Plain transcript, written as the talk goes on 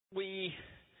We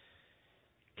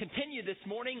continue this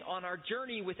morning on our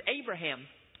journey with Abraham.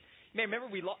 You may remember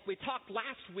we talked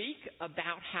last week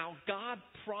about how God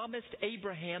promised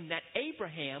Abraham that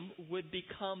Abraham would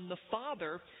become the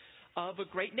father of a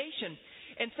great nation.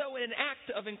 And so in an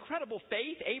act of incredible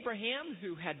faith, Abraham,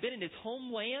 who had been in his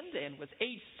homeland and was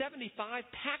age 75,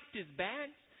 packed his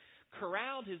bags,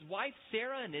 corralled his wife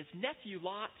Sarah and his nephew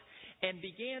Lot, and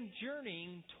began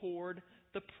journeying toward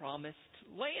the promised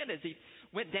land. As he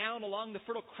went down along the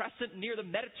Fertile Crescent near the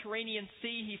Mediterranean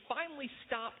Sea, he finally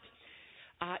stopped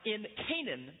in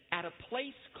Canaan at a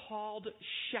place called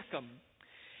Shechem.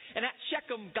 And at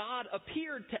Shechem, God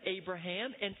appeared to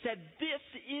Abraham and said, "This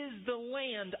is the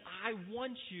land I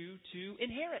want you to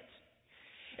inherit."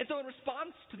 And so in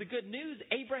response to the good news,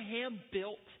 Abraham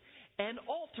built an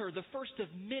altar, the first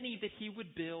of many that he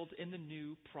would build in the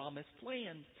new promised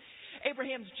land.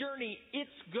 Abraham's journey,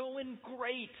 it's going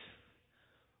great,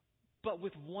 but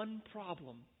with one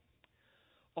problem.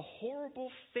 A horrible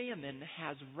famine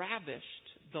has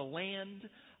ravished the land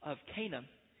of Canaan.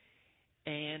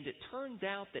 And it turns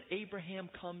out that Abraham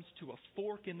comes to a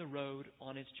fork in the road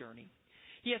on his journey.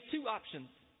 He has two options.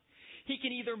 He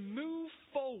can either move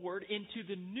forward into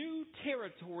the new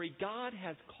territory God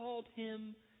has called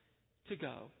him to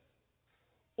go,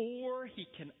 or he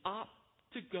can opt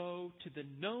to go to the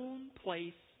known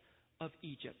place of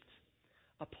Egypt,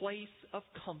 a place of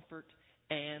comfort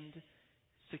and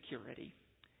security.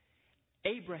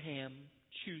 Abraham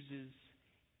chooses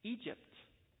Egypt.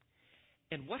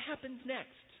 And what happens next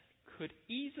could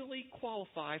easily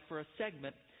qualify for a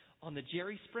segment on the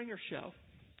Jerry Springer Show.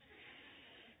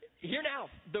 Hear now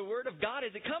the Word of God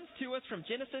as it comes to us from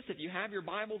Genesis. If you have your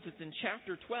Bibles, it's in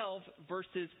chapter 12,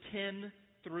 verses 10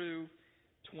 through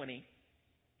 20.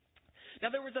 Now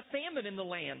there was a famine in the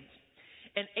land,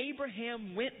 and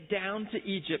Abraham went down to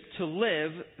Egypt to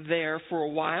live there for a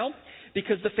while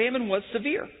because the famine was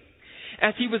severe.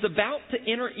 As he was about to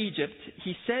enter Egypt,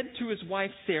 he said to his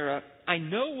wife Sarah, "I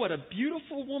know what a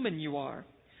beautiful woman you are.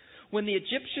 When the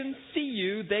Egyptians see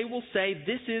you, they will say,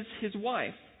 'This is his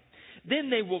wife.' Then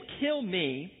they will kill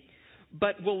me,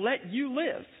 but will let you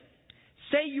live.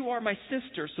 Say you are my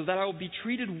sister, so that I will be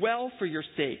treated well for your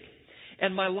sake,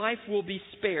 and my life will be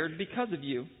spared because of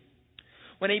you."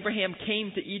 When Abraham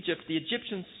came to Egypt, the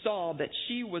Egyptians saw that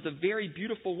she was a very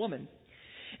beautiful woman.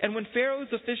 And when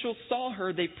Pharaoh's officials saw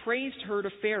her, they praised her to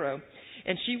Pharaoh,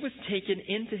 and she was taken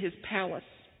into his palace.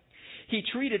 He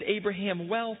treated Abraham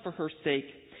well for her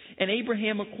sake, and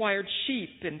Abraham acquired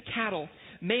sheep and cattle,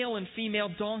 male and female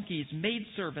donkeys,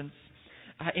 maidservants,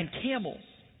 and camels.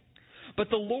 But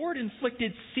the Lord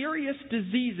inflicted serious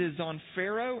diseases on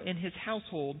Pharaoh and his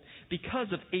household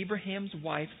because of Abraham's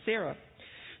wife Sarah.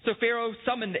 So Pharaoh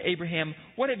summoned Abraham.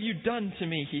 "What have you done to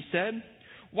me?" he said.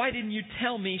 "Why didn't you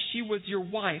tell me she was your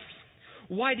wife?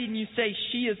 Why didn't you say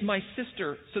she is my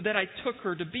sister, so that I took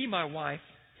her to be my wife?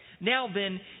 Now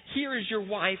then, here is your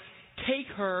wife. Take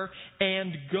her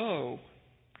and go."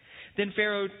 Then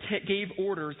Pharaoh gave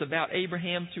orders about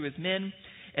Abraham to his men,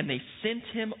 and they sent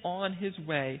him on his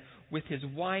way with his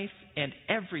wife and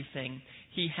everything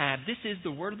he had. This is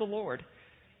the word of the Lord.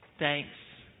 Thanks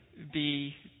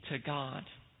be to God.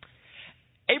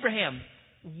 Abraham,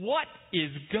 what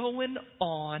is going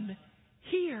on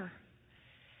here?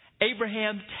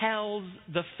 Abraham tells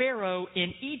the Pharaoh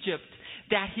in Egypt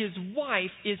that his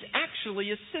wife is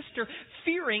actually a sister,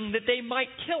 fearing that they might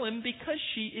kill him because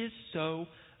she is so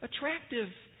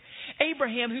attractive.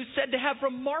 Abraham, who's said to have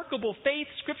remarkable faith,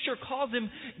 Scripture calls him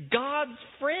God's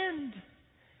friend.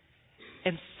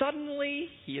 And suddenly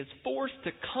he is forced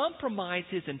to compromise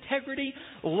his integrity,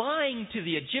 lying to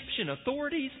the Egyptian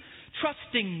authorities,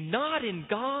 trusting not in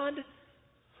God,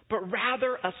 but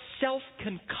rather a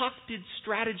self-concocted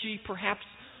strategy, perhaps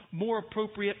more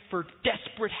appropriate for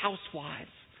desperate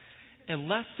housewives and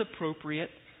less appropriate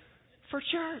for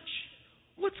church.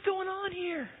 What's going on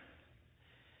here?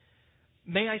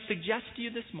 May I suggest to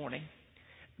you this morning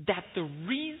that the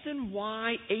reason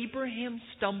why Abraham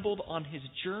stumbled on his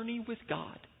journey with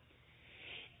God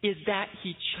is that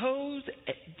he chose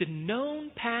the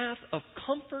known path of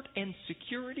comfort and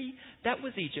security that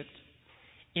was Egypt,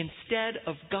 instead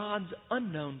of God's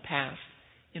unknown path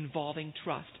involving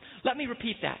trust. Let me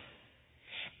repeat that.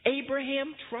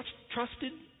 Abraham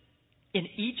trusted in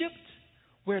Egypt,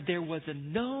 where there was a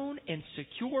known and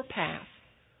secure path,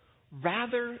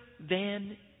 rather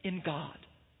than in God,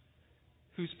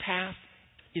 whose path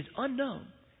is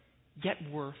unknown, yet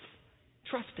worth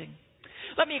trusting.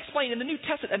 Let me explain. In the New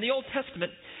Testament and the Old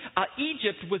Testament,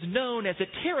 Egypt was known as a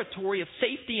territory of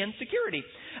safety and security.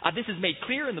 This is made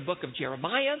clear in the book of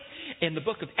Jeremiah, in the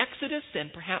book of Exodus,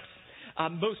 and perhaps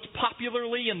most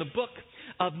popularly in the book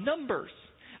of Numbers.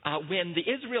 When the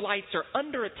Israelites are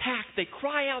under attack, they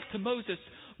cry out to Moses,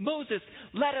 "Moses,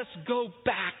 let us go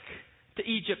back to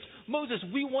Egypt. Moses,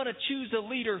 we want to choose a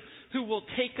leader who will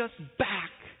take us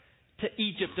back to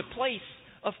Egypt, a place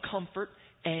of comfort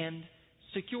and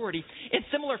security." In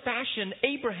similar fashion,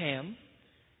 Abraham,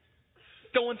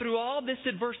 going through all this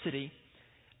adversity,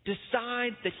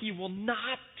 decides that he will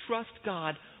not trust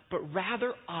God, but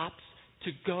rather opts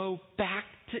to go back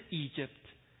to Egypt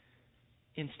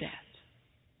instead.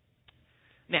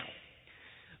 Now,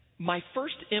 my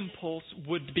first impulse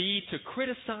would be to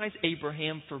criticize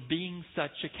Abraham for being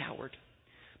such a coward.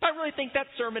 But I really think that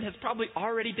sermon has probably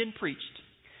already been preached.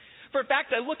 For in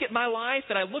fact, I look at my life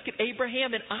and I look at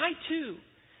Abraham, and I too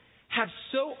have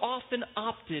so often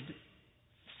opted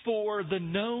for the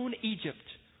known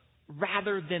Egypt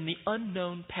rather than the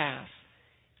unknown path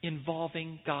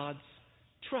involving God's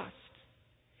trust.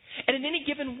 And in any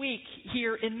given week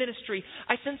here in ministry,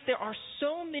 I sense there are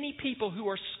so many people who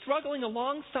are struggling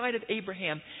alongside of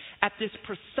Abraham at this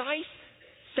precise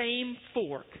same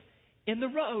fork in the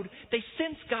road. They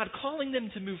sense God calling them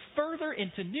to move further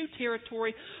into new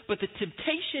territory, but the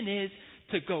temptation is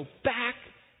to go back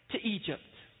to Egypt.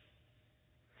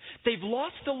 They've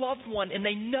lost a loved one and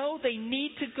they know they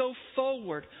need to go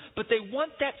forward, but they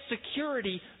want that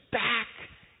security back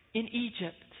in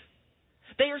Egypt.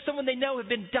 They or someone they know have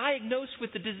been diagnosed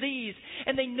with the disease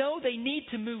and they know they need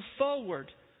to move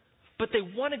forward, but they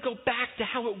want to go back to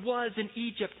how it was in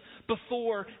Egypt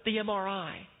before the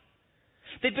MRI.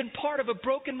 They've been part of a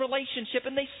broken relationship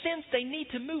and they sense they need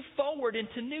to move forward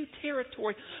into new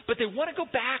territory, but they want to go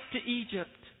back to Egypt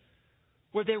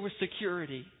where there was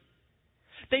security.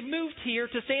 They've moved here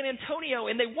to San Antonio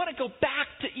and they want to go back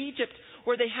to Egypt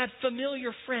where they had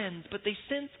familiar friends, but they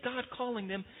sense God calling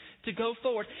them to go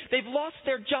forward. They've lost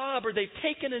their job or they've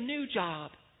taken a new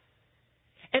job.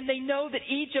 And they know that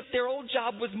Egypt, their old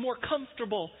job, was more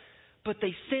comfortable, but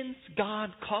they sense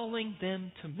God calling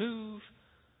them to move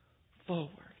forward.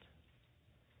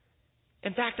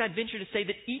 In fact, I'd venture to say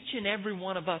that each and every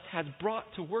one of us has brought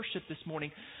to worship this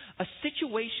morning a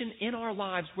situation in our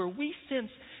lives where we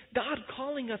sense God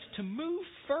calling us to move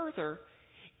further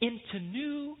into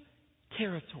new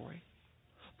territory.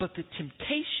 But the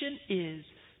temptation is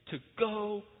to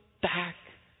go back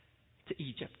to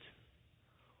Egypt.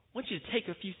 I want you to take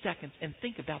a few seconds and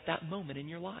think about that moment in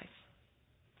your life.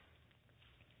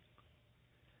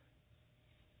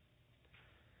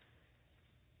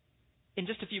 In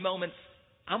just a few moments,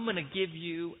 I'm going to give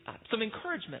you some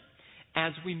encouragement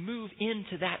as we move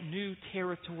into that new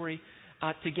territory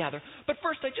together. But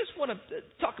first, I just want to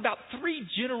talk about three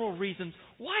general reasons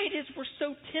why it is we're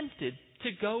so tempted to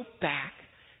go back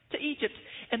to Egypt.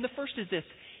 And the first is this: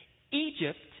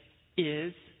 Egypt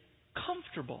is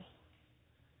comfortable.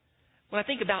 When I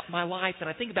think about my life and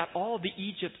I think about all the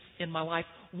Egypts in my life,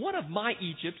 one of my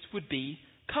Egypts would be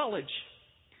college.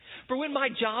 For when my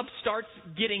job starts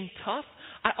getting tough,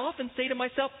 I often say to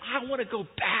myself, I want to go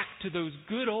back to those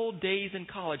good old days in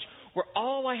college where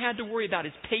all I had to worry about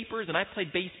is papers, and I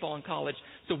played baseball in college,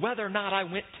 so whether or not I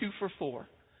went 2 for 4.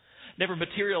 Never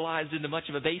materialized into much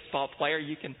of a baseball player.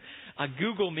 You can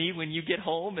Google me when you get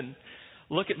home and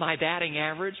look at my batting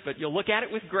average, but you'll look at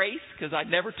it with grace because I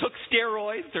never took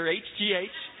steroids or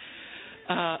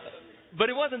HGH. But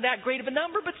it wasn't that great of a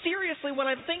number. But seriously, when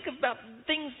I think about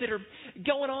things that are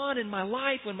going on in my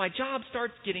life, when my job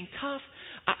starts getting tough,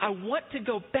 I want to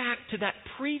go back to that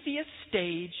previous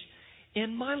stage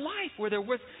in my life where there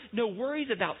was no worries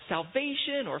about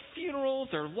salvation or funerals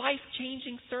or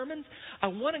life-changing sermons. I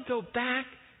want to go back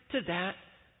to that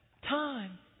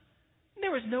time.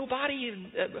 There was nobody,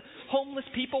 homeless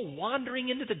people wandering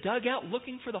into the dugout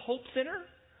looking for the Hope Center.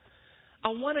 I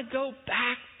want to go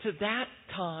back to that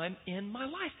time in my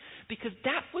life because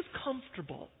that was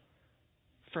comfortable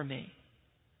for me.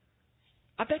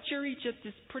 I bet your Egypt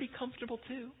is pretty comfortable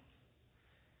too.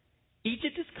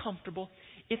 Egypt is comfortable.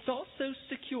 It's also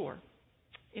secure.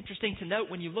 Interesting to note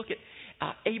when you look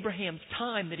at Abraham's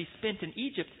time that he spent in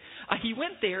Egypt, he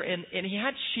went there and he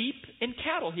had sheep and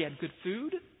cattle. He had good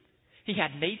food. He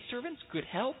had maidservants, good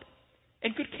help,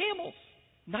 and good camels,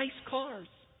 nice cars.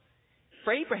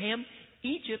 For Abraham,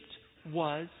 Egypt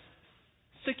was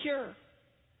secure.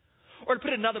 Or to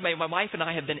put it another way, my wife and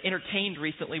I have been entertained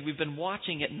recently. We've been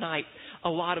watching at night a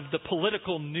lot of the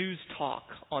political news talk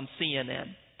on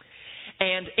CNN.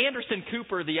 And Anderson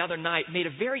Cooper the other night made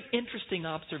a very interesting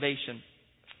observation.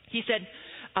 He said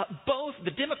both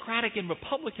the Democratic and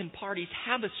Republican parties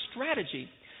have a strategy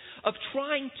of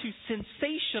trying to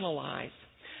sensationalize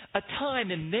a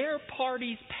time in their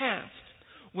party's past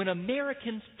when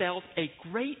Americans felt a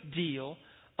great deal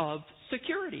of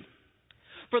security.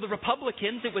 For the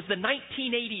Republicans, it was the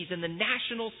 1980s and the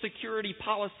national security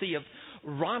policy of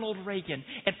Ronald Reagan.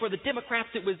 And for the Democrats,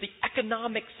 it was the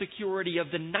economic security of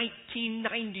the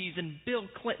 1990s and Bill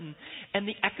Clinton and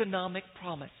the economic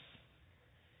promise.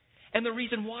 And the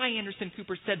reason why Anderson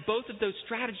Cooper said both of those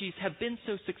strategies have been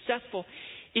so successful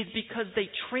is because they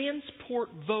transport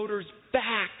voters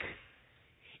back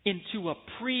into a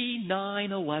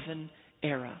pre-9/11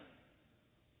 era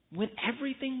when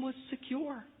everything was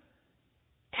secure.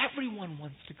 Everyone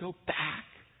wants to go back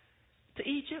to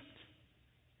Egypt.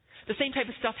 The same type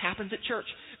of stuff happens at church.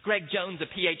 Greg Jones, a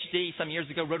PhD, some years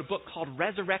ago wrote a book called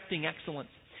Resurrecting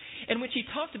Excellence, in which he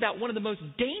talked about one of the most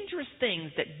dangerous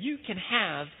things that you can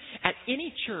have at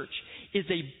any church is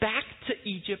a Back to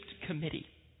Egypt committee.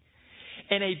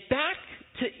 And a Back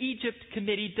to Egypt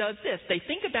committee does this. They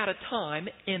think about a time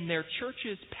in their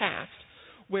church's past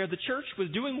where the church was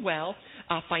doing well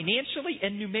financially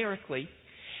and numerically,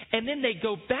 and then they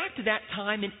go back to that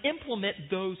time and implement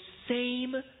those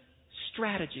same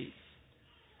strategies,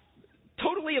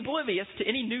 totally oblivious to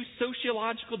any new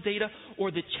sociological data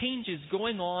or the changes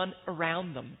going on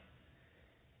around them.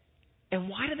 And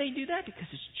why do they do that? Because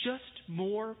it's just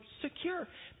more secure.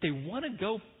 They want to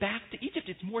go back to Egypt.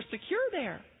 It's more secure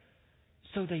there.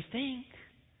 So they think.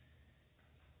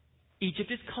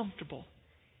 Egypt is comfortable.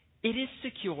 It is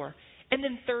secure. And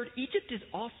then third, Egypt is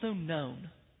also known.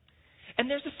 And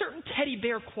there's a certain teddy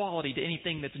bear quality to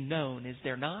anything that's known, is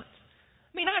there not?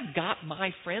 I mean, I've got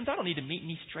my friends. I don't need to meet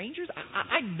any strangers.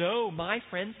 I know my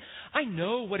friends. I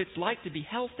know what it's like to be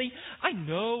healthy. I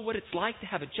know what it's like to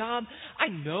have a job. I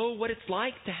know what it's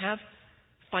like to have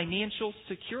financial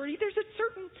security. There's a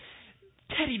certain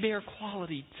teddy bear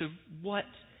quality to what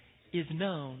is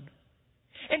known.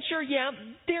 And sure, yeah,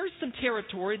 there's some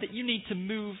territory that you need to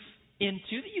move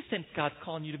into, that you sense God's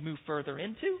calling you to move further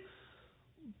into.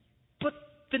 But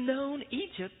the known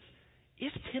Egypt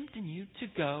is tempting you to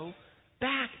go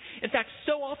back. In fact,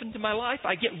 so often in my life,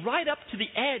 I get right up to the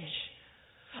edge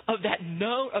of that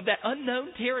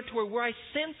unknown territory where I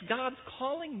sense God's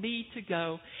calling me to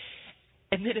go.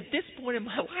 And then at this point in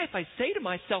my life, I say to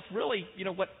myself, really,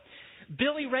 what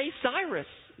Billy Ray Cyrus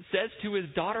says to his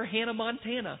daughter Hannah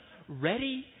Montana: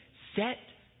 ready, set,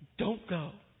 don't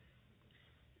go.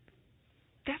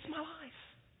 That's my life.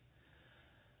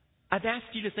 I've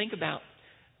asked you to think about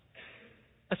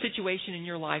a situation in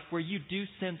your life where you do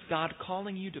sense God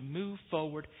calling you to move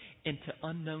forward into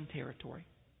unknown territory.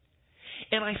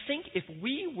 And I think if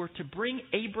we were to bring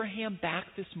Abraham back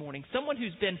this morning, someone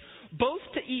who's been both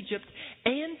to Egypt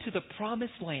and to the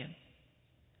promised land,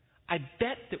 I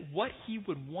bet that what he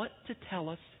would want to tell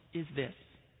us is this: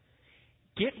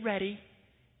 get ready,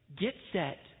 get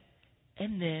set,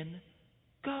 and then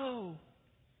go.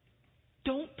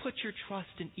 Don't put your trust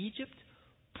in Egypt.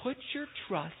 Put your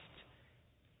trust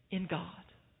in God.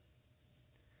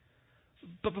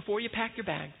 But before you pack your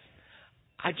bags,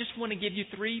 I just want to give you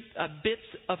three bits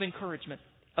of encouragement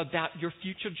about your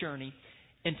future journey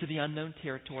into the unknown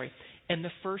territory. And the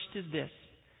first is this: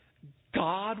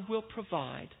 God will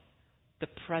provide the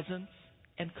presence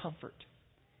and comfort.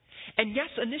 And yes,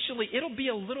 initially it'll be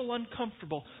a little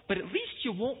uncomfortable, but at least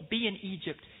you won't be in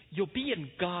Egypt. You'll be in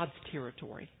God's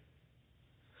territory.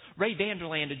 Ray Vander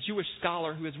Laan, a Jewish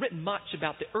scholar who has written much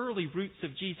about the early roots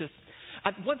of Jesus,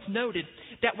 once noted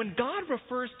that when God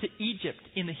refers to Egypt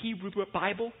in the Hebrew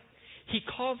Bible, he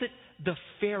calls it the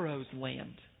Pharaoh's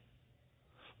land.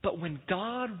 But when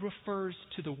God refers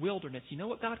to the wilderness, you know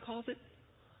what God calls it?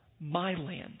 My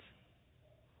land.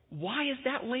 Why is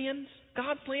that land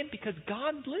God's land? Because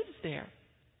God lives there.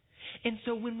 And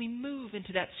so when we move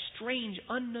into that strange,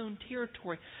 unknown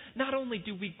territory, not only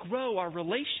do we grow our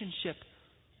relationship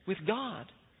with God,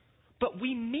 but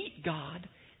we meet God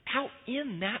out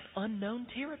in that unknown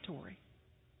territory.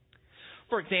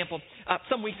 For example,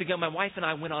 some weeks ago, my wife and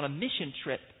I went on a mission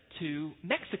trip to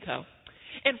Mexico.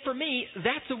 And for me,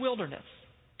 that's a wilderness.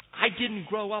 I didn't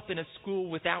grow up in a school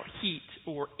without heat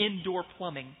or indoor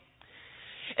plumbing.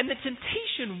 And the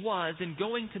temptation was, in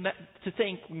going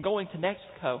to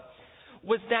Mexico,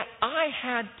 was that I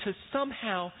had to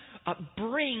somehow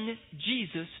bring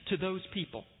Jesus to those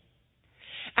people.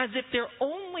 As if their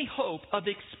only hope of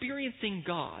experiencing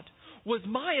God was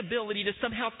my ability to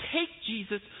somehow take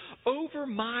Jesus over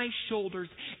my shoulders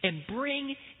and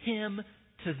bring him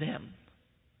to them.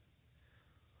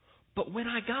 But when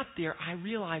I got there, I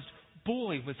realized,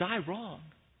 boy, was I wrong.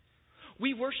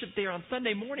 We worshiped there on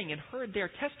Sunday morning and heard their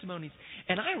testimonies,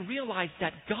 and I realized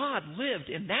that God lived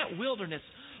in that wilderness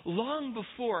long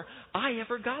before I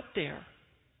ever got there.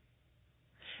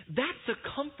 That's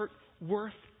a comfort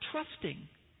worth trusting.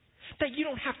 That you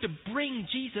don't have to bring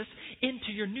Jesus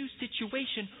into your new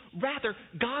situation. Rather,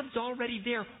 God's already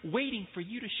there waiting for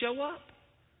you to show up.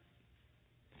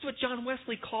 That's what John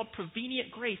Wesley called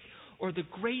prevenient grace, or the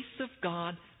grace of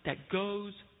God that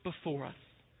goes before us.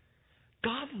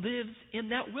 God lives in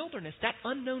that wilderness, that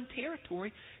unknown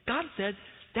territory. God says,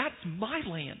 that's my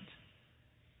land.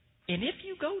 And if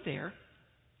you go there,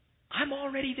 I'm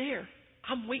already there.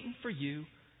 I'm waiting for you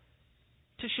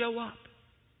to show up.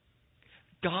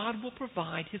 God will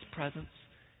provide His presence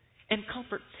and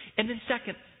comfort. And then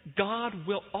second, God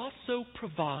will also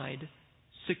provide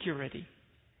security.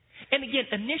 And again,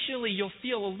 initially you'll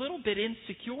feel a little bit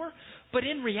insecure, but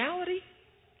in reality,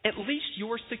 at least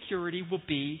your security will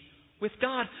be with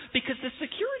God. Because the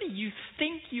security you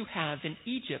think you have in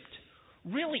Egypt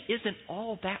really isn't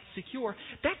all that secure.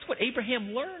 That's what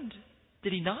Abraham learned,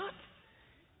 did he not?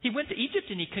 He went to Egypt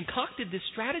and he concocted this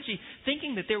strategy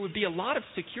thinking that there would be a lot of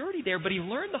security there, but he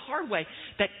learned the hard way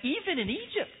that even in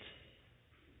Egypt,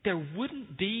 there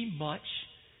wouldn't be much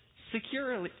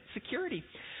security.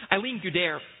 Eileen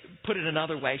Guder put it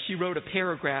another way. She wrote a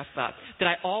paragraph that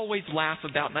I always laugh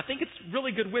about, and I think it's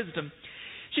really good wisdom.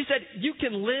 She said, you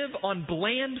can live on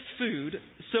bland food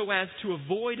so as to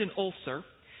avoid an ulcer,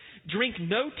 drink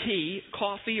no tea,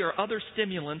 coffee, or other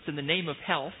stimulants in the name of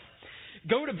health,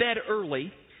 go to bed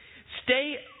early,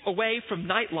 stay away from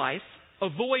nightlife,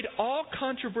 avoid all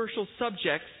controversial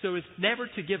subjects so as never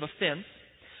to give offense,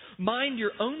 mind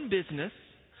your own business,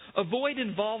 avoid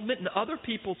involvement in other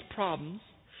people's problems,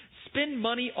 spend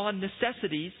money on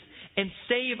necessities, and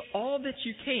save all that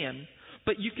you can,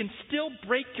 but you can still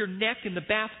break your neck in the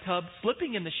bathtub,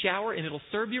 slipping in the shower, and it'll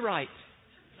serve you right.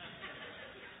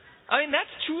 I mean,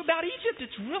 that's true about Egypt.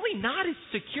 It's really not as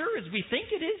secure as we think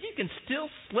it is. You can still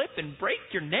slip and break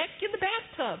your neck in the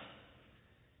bathtub.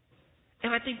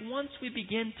 And I think once we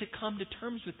begin to come to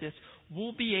terms with this,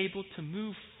 we'll be able to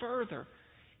move further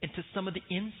into some of the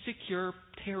insecure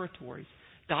territories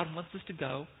God wants us to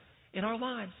go in our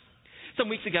lives. Some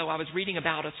weeks ago, I was reading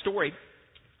about a story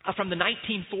from the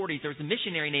 1940s. There was a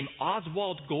missionary named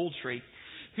Oswald Goldtree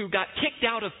who got kicked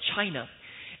out of China.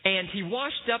 And he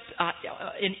washed up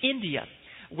in India,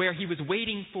 where he was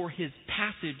waiting for his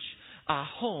passage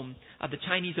home. The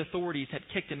Chinese authorities had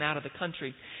kicked him out of the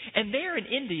country. And there in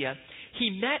India,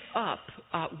 he met up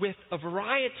with a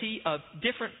variety of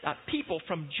different people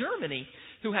from Germany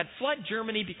who had fled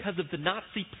Germany because of the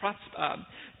Nazi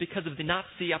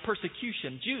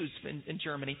persecution, Jews in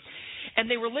Germany.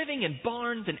 And they were living in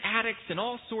barns and attics and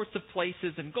all sorts of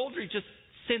places. And Goldtree just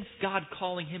sensed God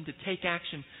calling him to take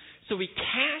action. So he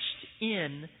cashed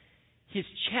in his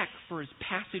check for his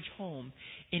passage home,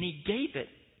 and he gave it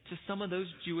to some of those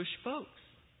Jewish folks.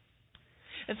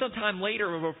 And sometime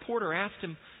later, a reporter asked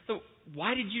him, so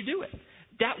why did you do it?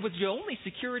 That was the only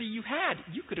security you had.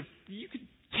 You could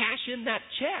cash in that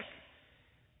check.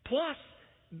 Plus,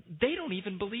 they don't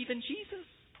even believe in Jesus.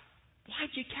 Why'd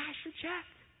you cash your check?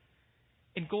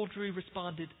 And Goldtree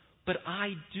responded, but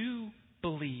I do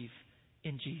believe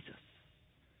in Jesus.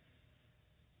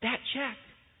 That check,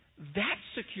 that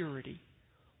security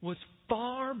was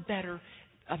far better.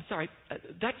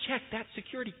 That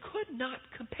security could not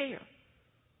compare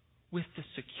with the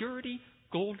security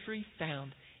Goldtree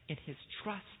found in his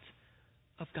trust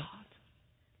of God.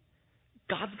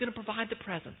 God's going to provide the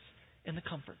presence and the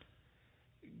comfort.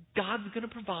 God's going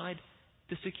to provide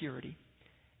the security.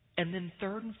 And then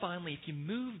third and finally, if you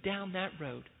move down that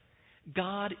road,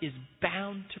 God is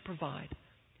bound to provide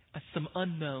some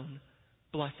unknown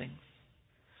blessings.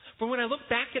 For when I look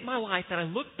back at my life and I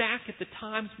look back at the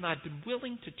times when I've been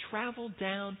willing to travel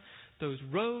down those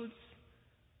roads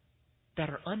that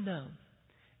are unknown,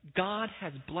 God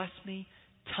has blessed me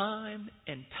time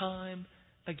and time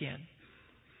again.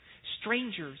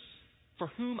 Strangers for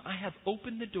whom I have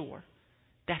opened the door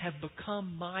that have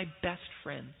become my best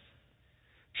friends.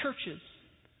 Churches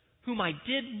whom I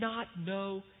did not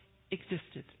know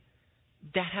existed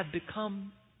that have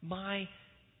become my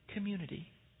community.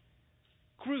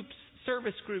 Groups,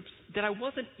 service groups that I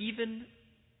wasn't even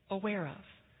aware of.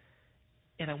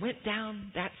 And I went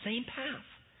down that same path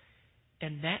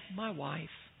and met my wife,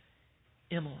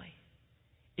 Emily.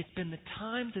 It's been the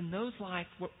times in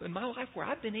my life where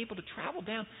I've been able to travel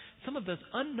down some of those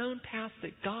unknown paths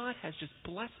that God has just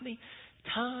blessed me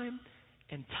time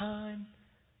and time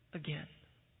again.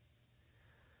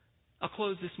 I'll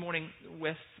close this morning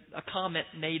with a comment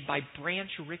made by Branch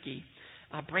Rickey.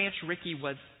 Branch Rickey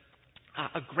was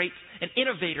an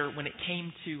innovator when it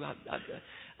came to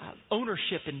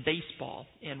ownership in baseball.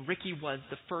 And Rickey was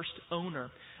the first owner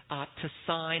to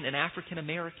sign an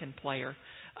African-American player,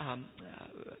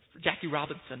 Jackie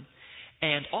Robinson.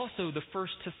 and also the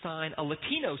first to sign a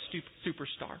Latino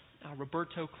superstar,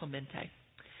 Roberto Clemente.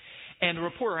 And a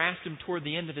reporter asked him toward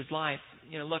the end of his life,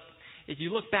 look, if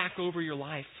you look back over your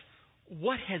life,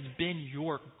 what has been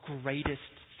your greatest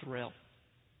thrill?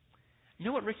 You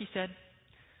know what Ricky said?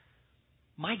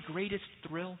 My greatest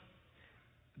thrill,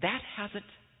 that hasn't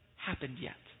happened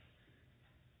yet.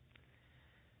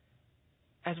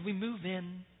 As we move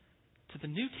in to the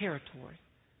new territory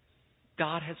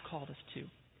God has called us to,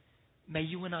 may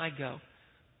you and I go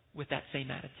with that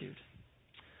same attitude.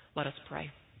 Let us pray.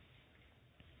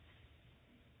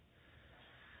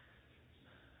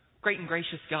 Great and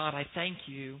gracious God, I thank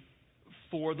you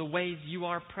for the ways you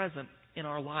are present in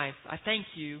our life. I thank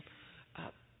you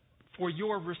for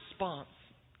your response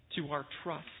to our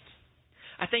trust.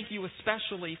 I thank you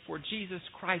especially for Jesus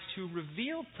Christ, who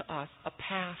revealed to us a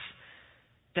path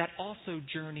that also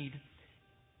journeyed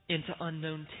into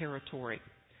unknown territory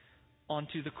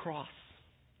onto the cross.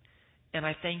 And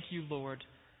I thank you, Lord,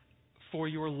 for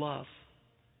your love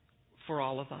for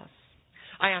all of us.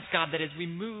 I ask, God, that as we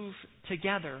move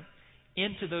together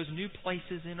into those new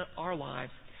places in our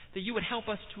lives, that you would help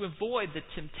us to avoid the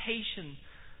temptation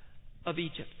of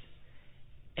Egypt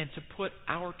and to put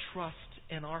our trust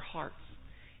and our hearts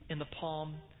in the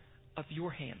palm of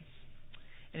your hands.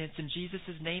 And it's in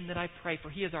Jesus' name that I pray, for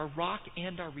he is our rock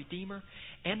and our redeemer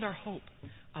and our hope,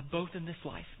 both in this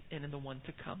life and in the one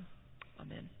to come.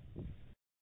 Amen.